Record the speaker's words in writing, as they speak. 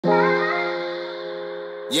Yeah.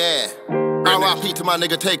 R.I.P. to my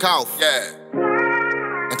nigga Takeoff. Yeah.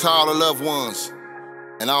 And to all the loved ones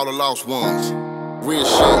and all the lost ones. Real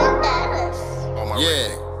shit. On my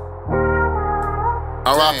Yeah.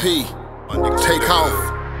 R.I.P. Takeoff.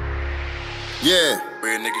 Yeah.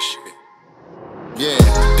 Real nigga shit. Yeah,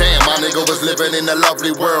 damn, my nigga was living in a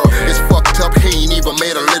lovely world. It's fucked up, he ain't even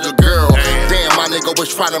made a little girl. Damn, my nigga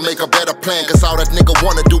was trying to make a better plan, cause all that nigga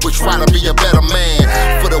wanna do was try to be a better man.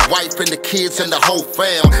 For the wife and the kids and the whole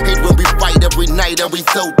fam. Hate when we fight every night and we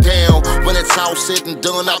throw down. When it's all said and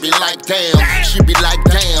done, I be like, damn. She be like,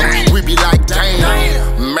 damn. We be like,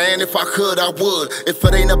 damn. Man, if I could, I would. If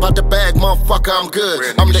it ain't about the bag, motherfucker, I'm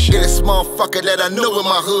good. I'm the illest motherfucker that I know in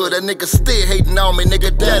my hood. A nigga still hating on me,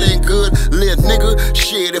 nigga, that ain't good. Little nigga,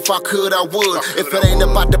 shit, if I could, I would. If it ain't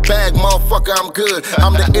about the bag, motherfucker, I'm good.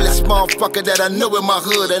 I'm the illest motherfucker that I know in my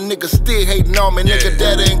hood. A nigga still hating on me, nigga,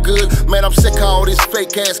 that ain't good. Man, I'm sick of all this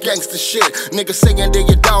fake ass gangster shit. Nigga singing, then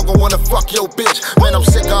your dog gon' wanna fuck your bitch. Man, I'm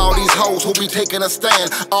sick of all these hoes who be taking a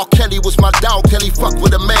stand. R. Kelly was my dog, Kelly fuck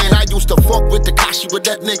with a man. I used to fuck with the Kashi when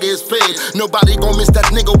that nigga is fed. Nobody gon' miss that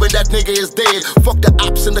nigga when that nigga is dead. Fuck the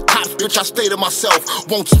ops and the cops, bitch, I stay to myself.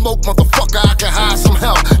 Won't smoke, motherfucker, I can hide some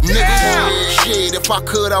help. Nigga, shit, if I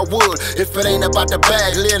could, I would. If it ain't about the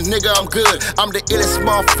bag, little nigga, I'm good. I'm the illest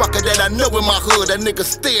motherfucker that I know in my hood. That nigga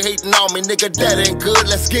still hating on me, nigga, that ain't good.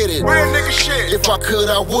 Let's get it. Real nigga shit. If I could,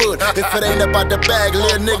 I would. If it ain't about the bag,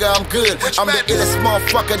 little nigga, I'm good. I'm the illest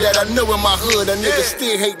motherfucker that I know in my hood. A nigga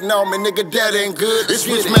still hating on me, nigga, that ain't good. It's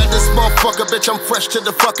Richmadness, motherfucker, bitch, I'm fresh to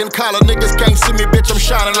the fucking collar. Niggas can't see me, bitch, I'm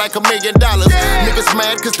shining like $1 million. Niggas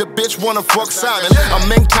mad cause the bitch wanna fuck Simon. I'm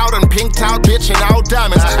minked out and pinked out, bitch, and all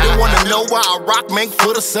diamonds. They wanna know why I rock mink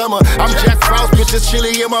for the summer. I'm Jack Frost, bitch, it's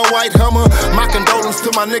chilly in my white Hummer. My condolence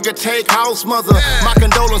to my nigga Takeoff's mother. My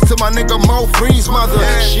condolence to my nigga Mo Free's mother.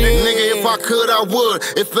 Shit, nigga, if I could, I would.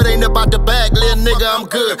 If it ain't about the bag, little nigga, I'm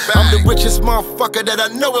good. I'm the richest motherfucker that I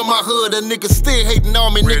know in my hood. A nigga still hating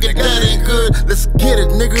on me, nigga, that ain't good. Let's get it,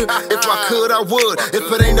 nigga. If I could, I would. If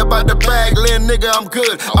it ain't about the bag, little nigga, I'm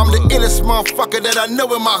good. I'm the illest motherfucker that I know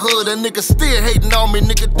in my hood. A nigga still hating on me,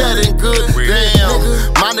 nigga, that ain't good.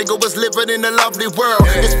 Damn, my nigga was living in a lovely world.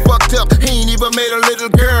 It's fucked up, he ain't even made a little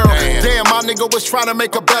girl. Damn, my nigga was trying to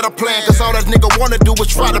make a better plan, cause all that nigga wanna do was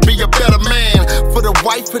try to be a better man. For the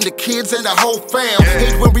wife and the kids and the whole fam.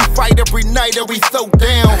 Hate when we fight every night and we throw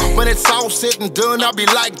down. When it's all said and done, I be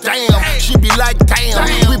like, damn. She be like, damn.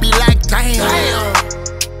 We be like, damn.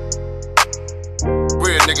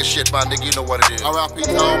 Real nigga shit, my nigga, you know what it is. R.I.P.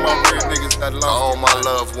 to all my real niggas that love all my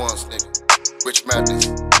loved ones, nigga. Richmadness.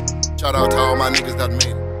 Shout out to all my niggas that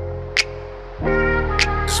made it.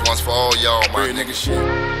 This one's for all y'all, my Real nigga shit.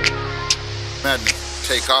 Madness.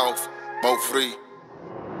 Takeoff, Mo Free.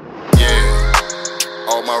 Yeah.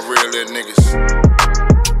 All my real little niggas.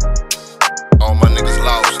 All my niggas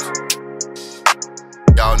lost.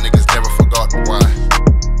 Y'all niggas never forgotten why.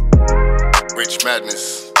 Richmadness.